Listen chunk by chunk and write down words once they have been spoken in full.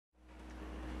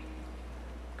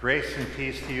Grace and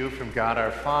peace to you from God our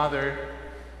Father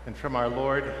and from our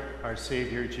Lord, our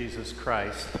Savior, Jesus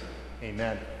Christ.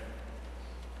 Amen.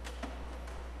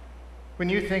 When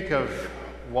you think of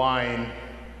wine,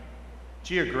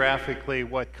 geographically,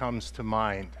 what comes to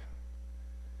mind?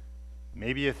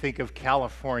 Maybe you think of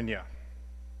California.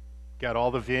 Got all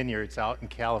the vineyards out in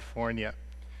California.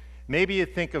 Maybe you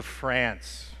think of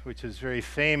France, which is very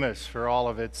famous for all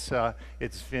of its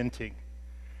vinting.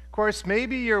 Of course,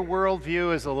 maybe your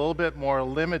worldview is a little bit more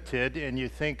limited and you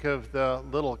think of the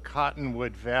little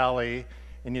Cottonwood Valley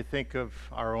and you think of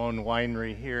our own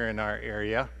winery here in our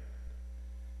area.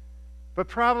 But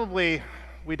probably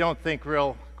we don't think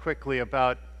real quickly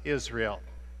about Israel.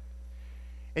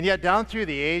 And yet down through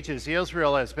the ages,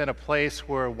 Israel has been a place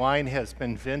where wine has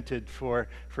been vinted for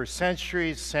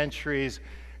centuries,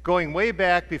 going way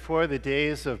back before the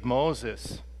days of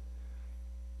Moses.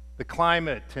 The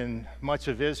climate in much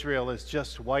of Israel is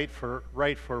just right for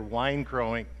wine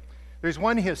growing. There's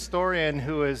one historian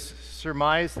who has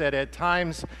surmised that at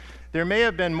times there may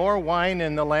have been more wine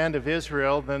in the land of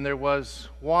Israel than there was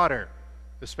water,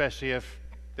 especially if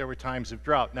there were times of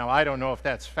drought. Now, I don't know if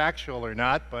that's factual or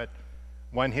not, but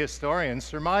one historian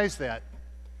surmised that.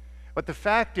 But the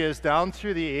fact is, down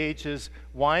through the ages,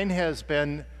 wine has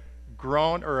been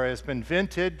grown or has been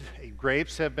vinted,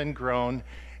 grapes have been grown,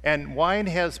 and wine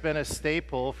has been a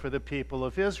staple for the people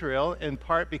of Israel, in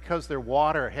part because their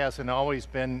water hasn't always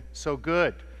been so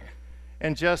good.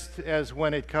 And just as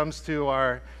when it comes to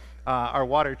our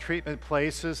water treatment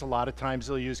places, a lot of times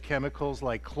they'll use chemicals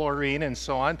like chlorine and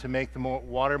so on to make the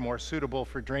water more suitable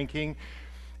for drinking.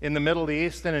 In the Middle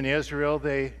East and in Israel,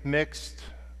 they mixed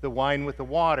the wine with the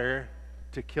water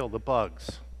to kill the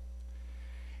bugs.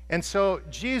 And so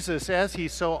Jesus, as he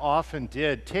so often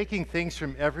did, taking things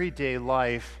from everyday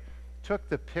life, took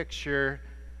the picture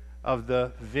of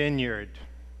the vineyard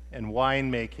and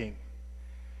winemaking.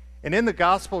 And in the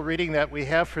gospel reading that we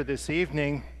have for this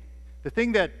evening, the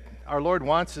thing that our Lord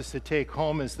wants us to take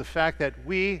home is the fact that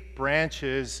we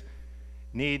branches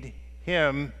need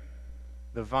him,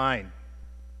 the vine.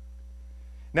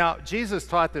 Now, Jesus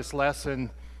taught this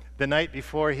lesson the night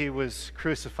before he was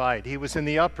crucified. He was in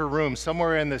the upper room,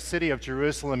 somewhere in the city of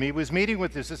Jerusalem. He was meeting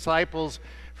with his disciples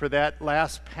for that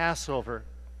last Passover.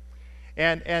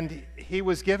 And he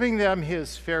was giving them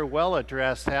his farewell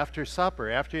address after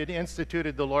supper, after he had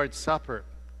instituted the Lord's Supper.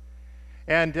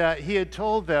 And he had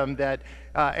told them that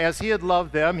as he had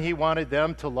loved them, he wanted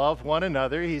them to love one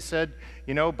another. He said,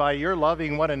 you know, by your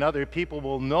loving one another, people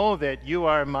will know that you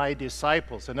are my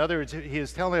disciples. In other words, he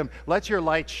is telling them, let your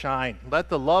light shine. Let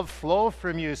the love flow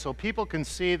from you so people can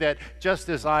see that just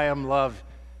as I am loved,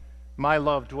 my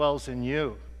love dwells in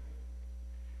you.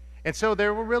 And so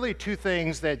there were really two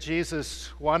things that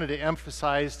Jesus wanted to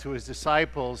emphasize to his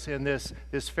disciples in this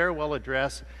farewell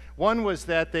address. One was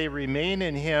that they remain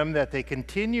in him, that they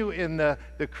continue in the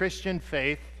Christian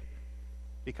faith,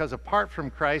 because apart from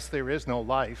Christ there is no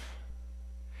life.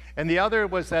 And the other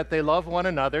was that they love one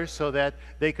another so that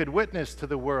they could witness to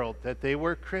the world that they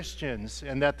were Christians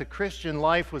and that the Christian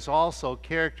life was also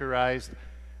characterized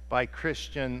by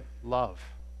Christian love.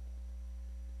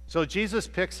 So Jesus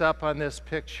picks up on this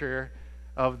picture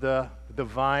of the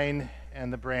vine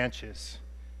and the branches.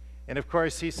 And of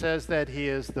course, he says that he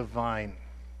is the vine.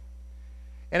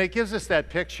 And it gives us that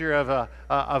picture of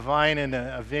a vine and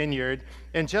a vineyard.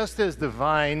 And just as the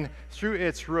vine, through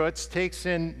its roots, takes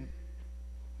in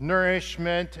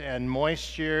nourishment and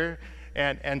moisture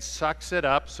and sucks it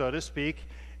up, so to speak,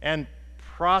 and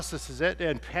processes it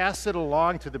and passes it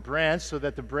along to the branch so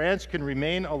that the branch can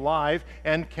remain alive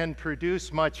and can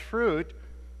produce much fruit.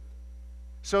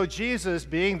 So Jesus,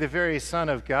 being the very Son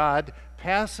of God,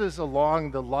 passes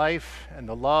along the life and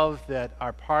the love that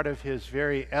are part of his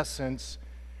very essence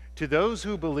to those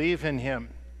who believe in him,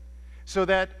 so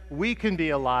that we can be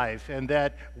alive and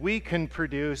that we can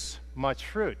produce much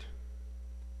fruit.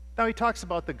 Now he talks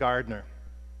about the gardener.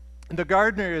 And the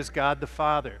gardener is God the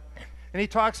Father. And he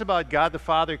talks about God the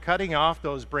Father cutting off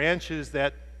those branches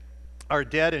that are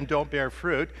dead and don't bear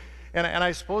fruit. And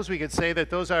I suppose we could say that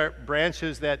those are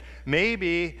branches that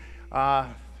maybe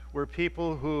were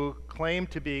people who claimed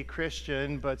to be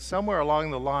Christian, but somewhere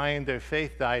along the line their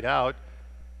faith died out.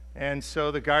 And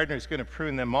so the gardener is going to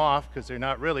prune them off because they're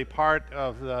not really part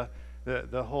of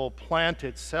the whole plant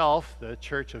itself, the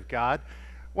church of God.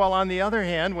 While on the other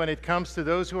hand, when it comes to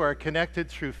those who are connected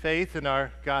through faith and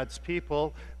are God's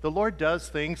people, the Lord does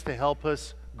things to help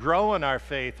us grow in our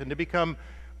faith and to become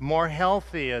more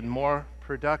healthy and more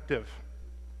productive.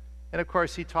 And of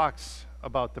course, he talks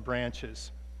about the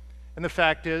branches. And the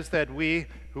fact is that we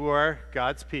who are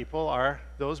God's people are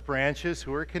those branches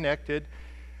who are connected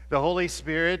The Holy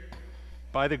Spirit,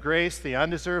 by the grace, the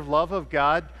undeserved love of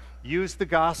God, used the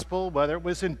gospel, whether it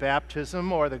was in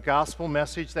baptism or the gospel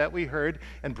message that we heard,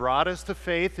 and brought us to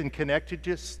faith and connected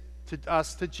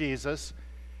us to Jesus,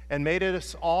 and made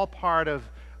us all part of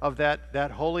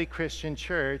that holy Christian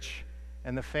church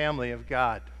and the family of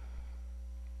God.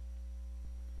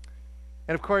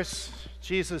 And of course,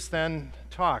 Jesus then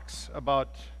talks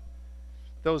about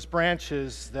those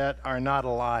branches that are not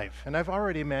alive. And I've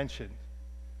already mentioned,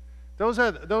 those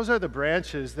are the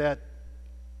branches that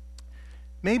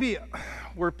maybe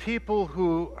were people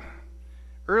who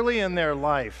early in their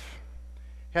life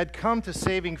had come to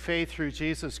saving faith through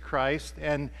Jesus Christ,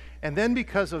 and then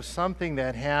because of something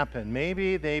that happened,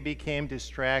 maybe they became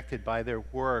distracted by their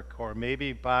work, or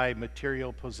maybe by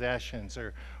material possessions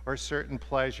or certain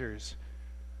pleasures.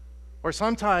 Or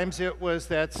sometimes it was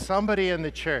that somebody in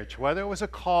the church, whether it was a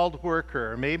called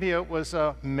worker, or maybe it was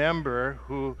a member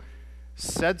who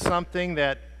said something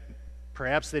that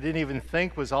perhaps they didn't even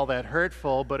think was all that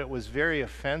hurtful, but it was very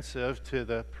offensive to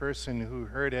the person who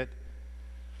heard it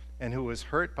and who was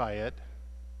hurt by it.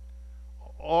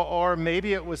 Or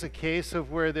maybe it was a case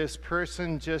of where this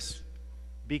person just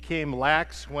became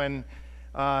lax when,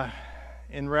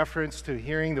 in reference to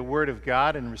hearing the Word of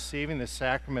God and receiving the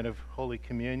sacrament of Holy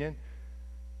Communion,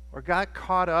 or got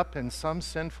caught up in some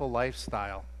sinful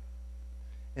lifestyle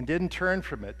and didn't turn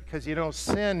from it. Because,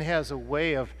 sin has a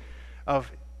way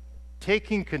of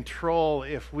taking control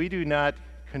if we do not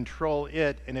control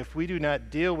it, and if we do not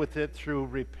deal with it through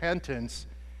repentance.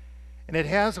 And it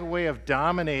has a way of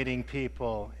dominating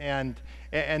people and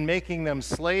making them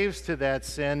slaves to that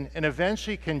sin, and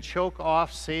eventually can choke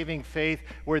off saving faith,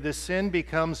 where the sin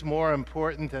becomes more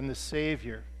important than the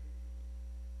Savior.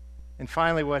 And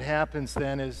finally, what happens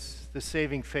then is the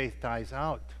saving faith dies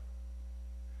out.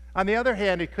 On the other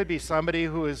hand, it could be somebody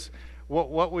who is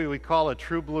what we would call a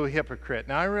true blue hypocrite.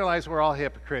 Now, I realize we're all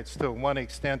hypocrites to one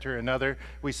extent or another.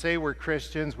 We say we're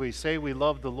Christians, we say we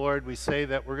love the Lord, we say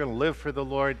that we're going to live for the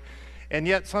Lord, and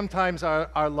yet sometimes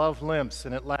our love limps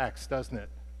and it lacks, doesn't it?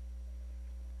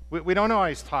 We don't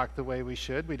always talk the way we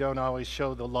should. We don't always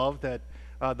show the love that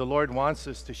the Lord wants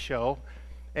us to show.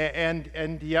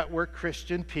 And yet we're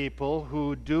Christian people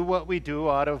who do what we do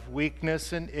out of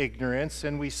weakness and ignorance,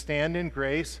 and we stand in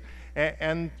grace,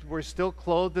 and we're still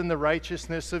clothed in the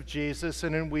righteousness of Jesus,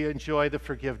 and we enjoy the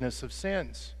forgiveness of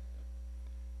sins.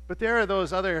 But there are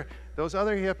those other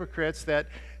hypocrites that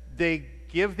they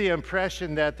give the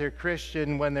impression that they're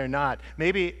Christian when they're not.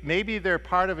 Maybe they're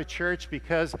part of a church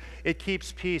because it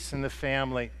keeps peace in the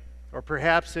family, or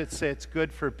perhaps it's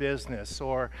good for business,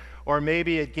 or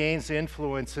maybe it gains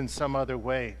influence in some other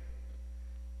way.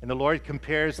 And the Lord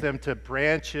compares them to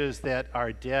branches that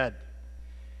are dead.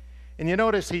 And you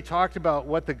notice he talked about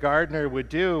what the gardener would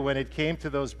do when it came to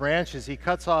those branches. He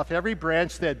cuts off every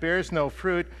branch that bears no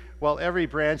fruit, while every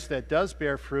branch that does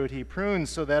bear fruit he prunes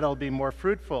so that it'll be more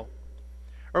fruitful.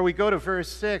 Or we go to verse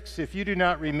 6, if you do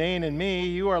not remain in me,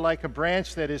 you are like a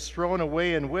branch that is thrown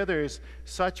away and withers.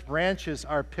 Such branches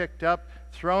are picked up,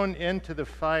 thrown into the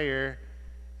fire,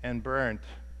 and burnt.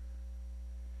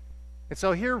 And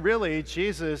so here really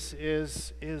Jesus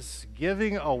is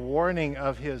giving a warning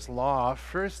of his law,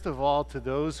 first of all to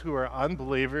those who are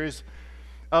unbelievers,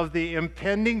 of the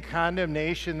impending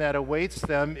condemnation that awaits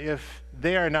them if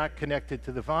they are not connected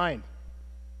to the vine.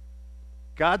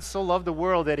 God so loved the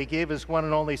world that he gave his one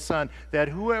and only Son, that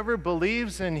whoever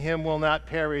believes in him will not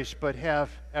perish but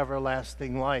have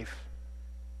everlasting life.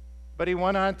 But he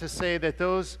went on to say that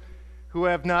those who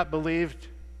have not believed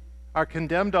are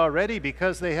condemned already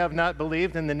because they have not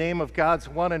believed in the name of God's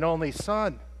one and only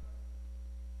Son.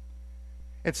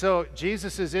 And so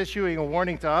Jesus is issuing a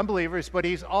warning to unbelievers, but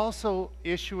he's also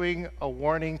issuing a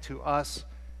warning to us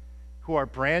who are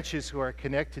branches, who are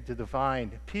connected to the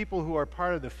vine, people who are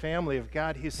part of the family of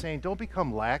God. He's saying, don't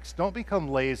become lax, don't become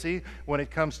lazy when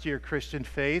it comes to your Christian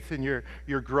faith, and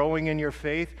you're growing in your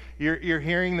faith. You're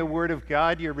hearing the Word of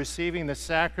God, you're receiving the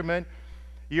sacrament,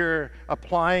 you're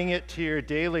applying it to your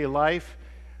daily life,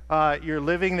 you're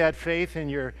living that faith in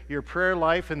your prayer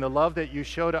life and the love that you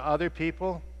show to other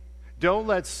people. Don't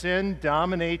let sin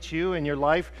dominate you in your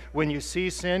life. When you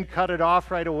see sin, cut it off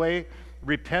right away.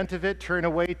 Repent of it, turn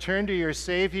away, turn to your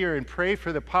Savior, and pray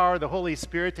for the power of the Holy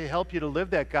Spirit to help you to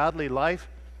live that godly life.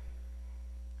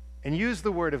 And use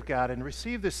the Word of God and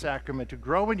receive the sacrament to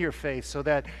grow in your faith so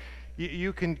that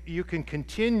you can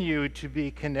continue to be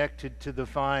connected to the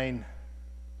vine.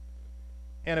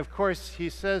 And of course, he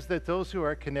says that those who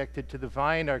are connected to the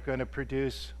vine are going to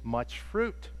produce much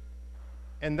fruit.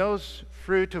 And those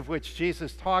fruit of which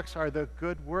Jesus talks are the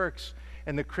good works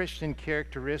and the Christian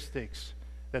characteristics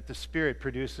that the Spirit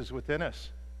produces within us.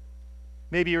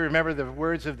 Maybe you remember the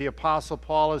words of the Apostle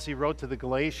Paul as he wrote to the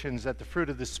Galatians that the fruit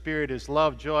of the Spirit is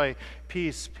love, joy,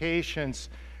 peace, patience,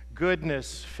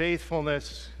 goodness,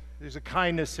 faithfulness. There's a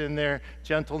kindness in there,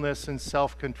 gentleness, and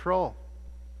self-control.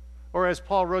 Or as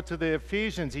Paul wrote to the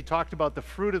Ephesians, he talked about the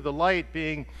fruit of the light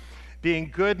being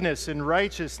goodness and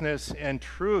righteousness and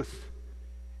truth.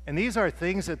 And these are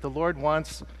things that the Lord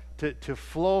wants to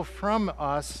flow from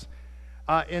us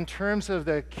in terms of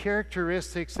the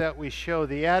characteristics that we show,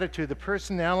 the attitude, the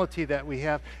personality that we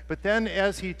have. But then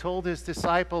as he told his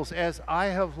disciples, as I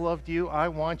have loved you, I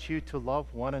want you to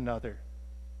love one another.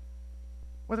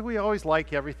 Whether we always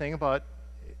like everything about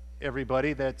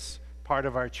everybody that's part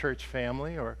of our church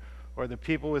family or the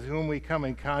people with whom we come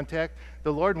in contact,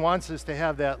 the Lord wants us to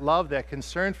have that love, that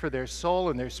concern for their soul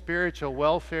and their spiritual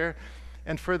welfare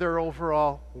and for their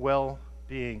overall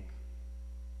well-being.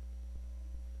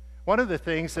 One of the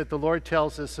things that the Lord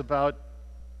tells us about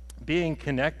being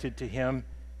connected to Him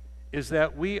is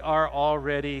that we are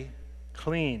already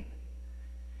clean.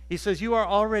 He says, you are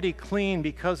already clean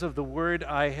because of the word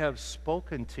I have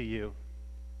spoken to you.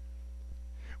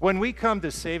 When we come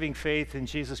to saving faith in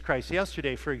Jesus Christ,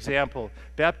 yesterday, for example,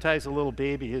 baptized a little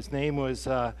baby. His name was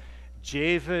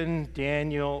Javen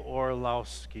Daniel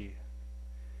Orlowski.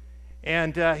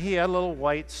 And he had a little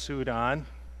white suit on,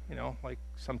 you know, like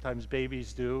sometimes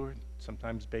babies do.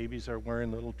 Sometimes babies are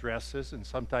wearing little dresses, and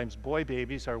sometimes boy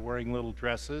babies are wearing little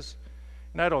dresses.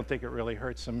 And I don't think it really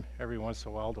hurts them every once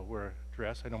in a while to wear a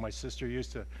dress. I know my sister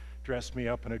used to dress me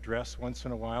up in a dress once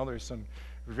in a while. There's some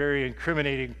very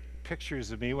incriminating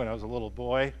pictures of me when I was a little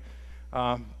boy.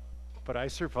 But I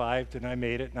survived and I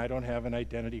made it, and I don't have an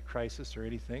identity crisis or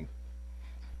anything.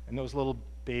 And those little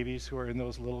babies who are in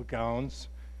those little gowns.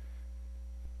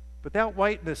 But that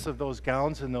whiteness of those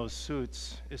gowns and those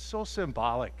suits is so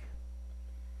symbolic.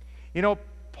 You know,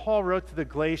 Paul wrote to the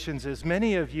Galatians, as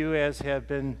many of you as have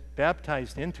been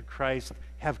baptized into Christ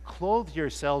have clothed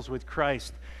yourselves with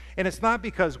Christ. And it's not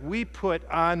because we put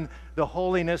on the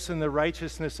holiness and the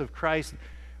righteousness of Christ,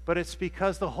 but it's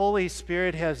because the Holy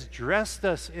Spirit has dressed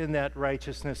us in that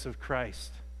righteousness of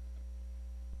Christ.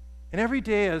 And every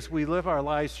day as we live our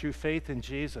lives through faith in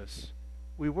Jesus,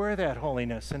 we wear that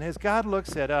holiness. And as God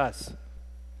looks at us,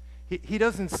 He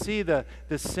doesn't see the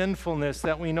sinfulness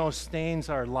that we know stains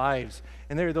our lives.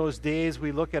 And there are those days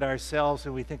we look at ourselves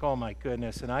and we think, oh my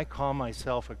goodness, and I call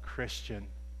myself a Christian.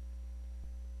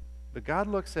 But God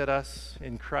looks at us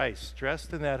in Christ,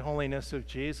 dressed in that holiness of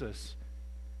Jesus,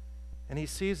 and He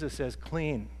sees us as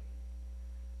clean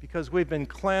because we've been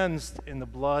cleansed in the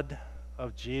blood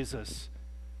of Jesus.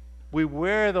 We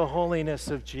wear the holiness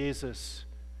of Jesus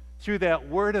through that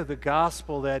word of the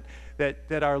gospel that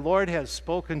our Lord has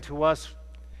spoken to us.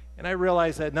 And I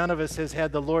realize that none of us has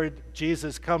had the Lord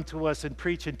Jesus come to us and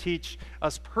preach and teach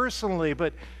us personally,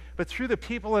 but through the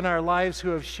people in our lives who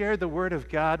have shared the word of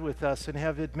God with us and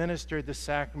have administered the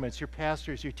sacraments, your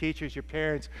pastors, your teachers, your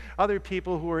parents, other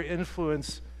people who are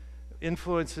influences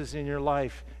in your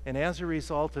life. And as a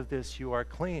result of this, you are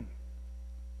clean.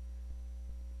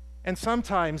 And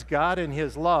sometimes God in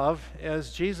His love,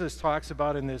 as Jesus talks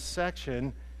about in this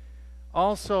section,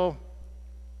 also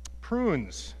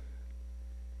prunes.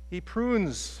 He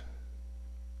prunes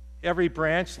every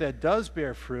branch that does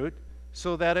bear fruit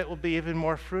so that it will be even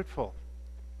more fruitful.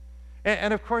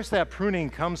 And of course that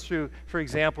pruning comes through, for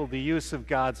example, the use of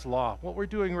God's law. What we're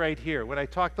doing right here. When I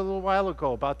talked a little while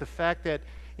ago about the fact that,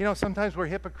 you know, sometimes we're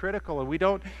hypocritical and we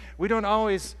don't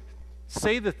always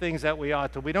say the things that we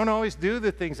ought to. We don't always do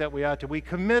the things that we ought to. We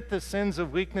commit the sins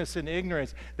of weakness and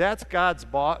ignorance. That's God's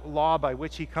law by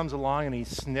which He comes along and He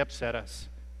snips at us.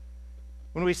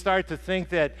 When we start to think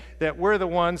that we're the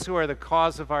ones who are the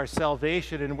cause of our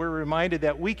salvation, and we're reminded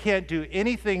that we can't do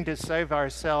anything to save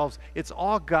ourselves, it's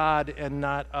all God and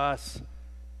not us.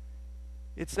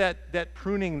 It's that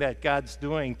pruning that God's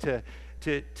doing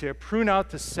to prune out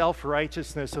the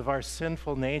self-righteousness of our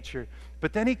sinful nature.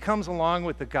 But then He comes along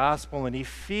with the gospel and He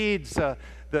feeds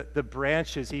the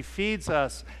branches. He feeds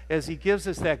us as He gives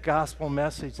us that gospel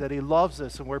message that He loves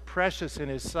us and we're precious in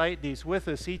His sight and He's with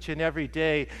us each and every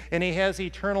day and He has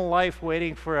eternal life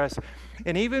waiting for us.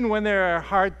 And even when there are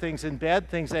hard things and bad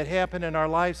things that happen in our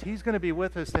lives, He's going to be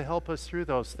with us to help us through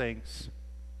those things.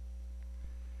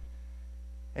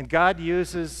 And God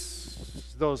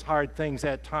uses those hard things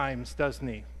at times, doesn't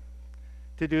He,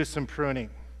 to do some pruning.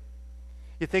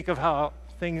 You think of how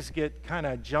things get kind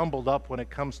of jumbled up when it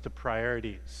comes to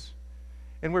priorities.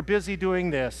 And we're busy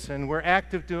doing this, and we're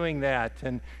active doing that,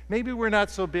 and maybe we're not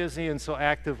so busy and so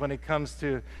active when it comes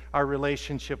to our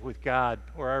relationship with God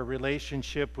or our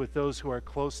relationship with those who are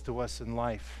close to us in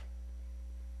life.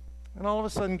 And all of a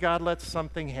sudden, God lets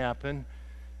something happen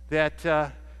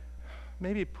that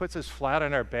maybe puts us flat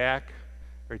on our back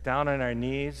or down on our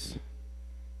knees.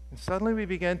 And suddenly we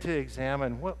begin to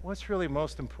examine what's really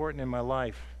most important in my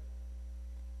life.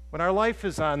 When our life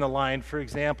is on the line, for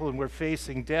example, and we're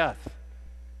facing death,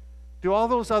 do all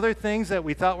those other things that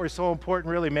we thought were so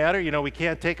important really matter? You know, we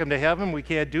can't take them to heaven. We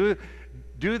can't do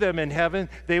them in heaven.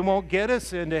 They won't get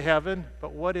us into heaven.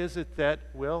 But what is it that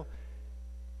will?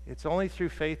 It's only through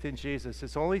faith in Jesus.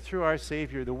 It's only through our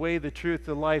Savior, the way, the truth,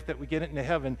 the life, that we get into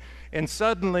heaven. And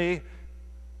suddenly,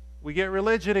 we get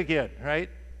religion again, right?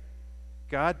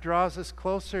 God draws us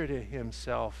closer to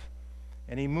himself,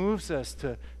 and he moves us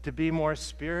to be more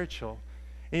spiritual.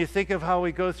 And you think of how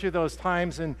we go through those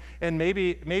times, and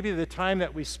maybe the time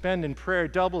that we spend in prayer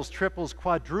doubles, triples,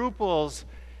 quadruples,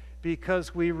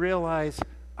 because we realize,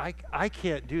 I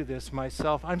can't do this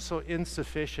myself. I'm so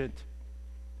insufficient.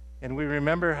 And we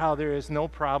remember how there is no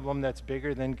problem that's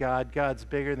bigger than God. God's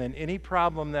bigger than any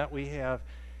problem that we have.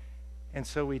 And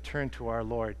so we turn to our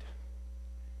Lord.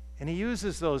 And he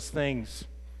uses those things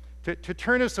to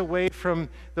turn us away from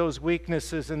those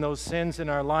weaknesses and those sins in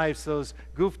our lives, those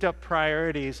goofed up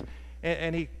priorities.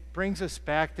 And he brings us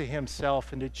back to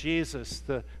himself and to Jesus,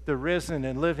 the risen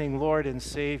and living Lord and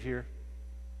Savior,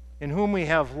 in whom we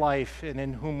have life and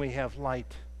in whom we have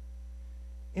light.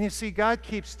 And you see, God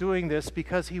keeps doing this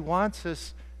because he wants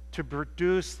us to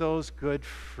produce those good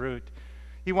fruit.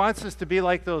 He wants us to be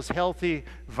like those healthy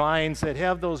vines that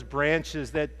have those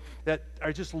branches that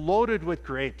are just loaded with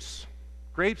grapes.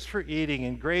 Grapes for eating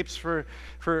and grapes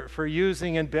for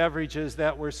using in beverages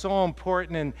that were so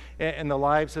important in the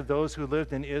lives of those who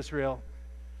lived in Israel.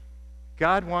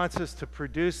 God wants us to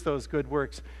produce those good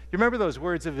works. You remember those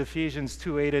words of Ephesians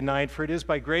 2:8 and 9, "For it is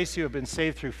by grace you have been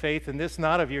saved through faith, and this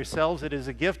not of yourselves, it is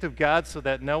a gift of God, so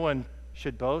that no one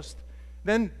should boast."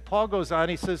 Then Paul goes on,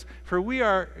 he says, "For we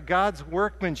are God's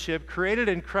workmanship, created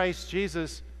in Christ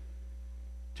Jesus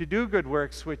to do good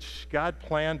works, which God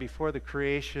planned before the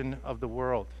creation of the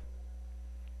world."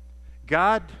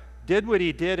 God did what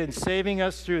he did in saving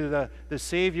us through the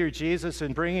Savior Jesus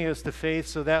and bringing us to faith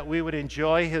so that we would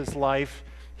enjoy his life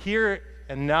here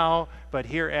and now, but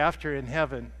hereafter in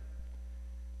heaven.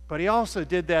 But he also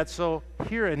did that so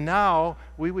here and now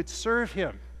we would serve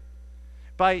him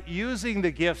by using the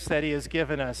gifts that he has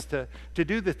given us to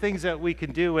do the things that we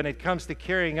can do when it comes to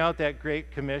carrying out that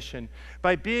great commission,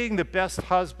 by being the best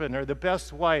husband or the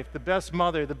best wife, the best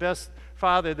mother, the best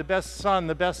father, the best son,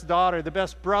 the best daughter, the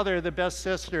best brother, the best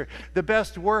sister, the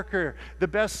best worker, the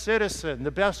best citizen, the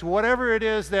best whatever it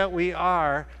is that we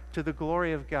are, to the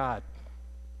glory of God.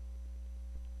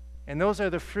 And those are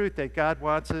the fruit that God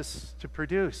wants us to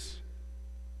produce.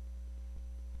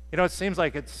 You know, it seems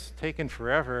like it's taken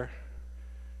forever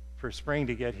for spring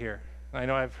to get here. I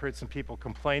know I've heard some people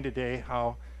complain today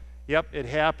how, yep, it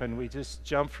happened. We just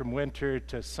jumped from winter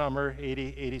to summer,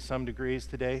 80 some degrees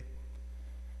today.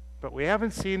 But we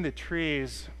haven't seen the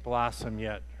trees blossom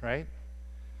yet, right?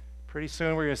 Pretty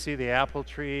soon we're going to see the apple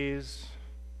trees,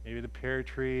 maybe the pear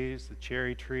trees, the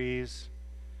cherry trees.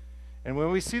 And when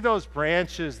we see those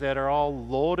branches that are all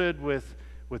loaded with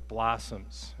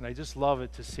blossoms, and I just love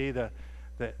it to see the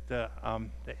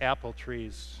apple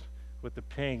trees with the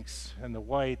pinks and the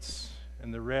whites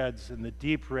and the reds and the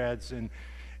deep reds, and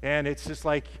it's just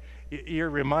like you're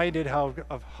reminded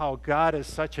of how God is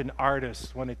such an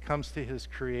artist when it comes to his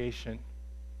creation.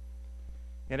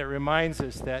 And it reminds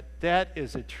us that that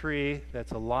is a tree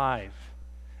that's alive.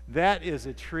 That is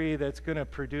a tree that's going to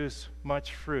produce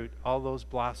much fruit, all those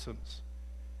blossoms.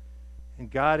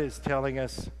 And God is telling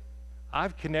us,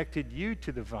 I've connected you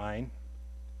to the vine.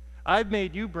 I've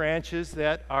made you branches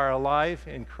that are alive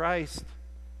in Christ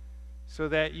so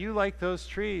that you, like those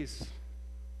trees,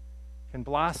 can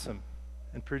blossom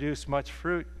and produce much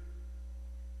fruit.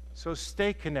 So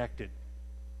stay connected.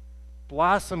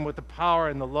 Blossom with the power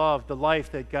and the love, the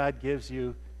life that God gives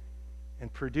you,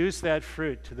 and produce that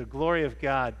fruit to the glory of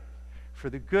God, for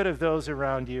the good of those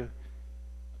around you,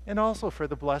 and also for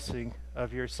the blessing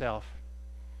of yourself.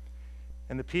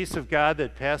 And the peace of God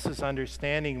that passes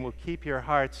understanding will keep your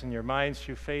hearts and your minds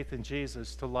through faith in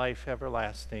Jesus to life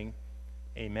everlasting.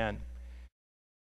 Amen.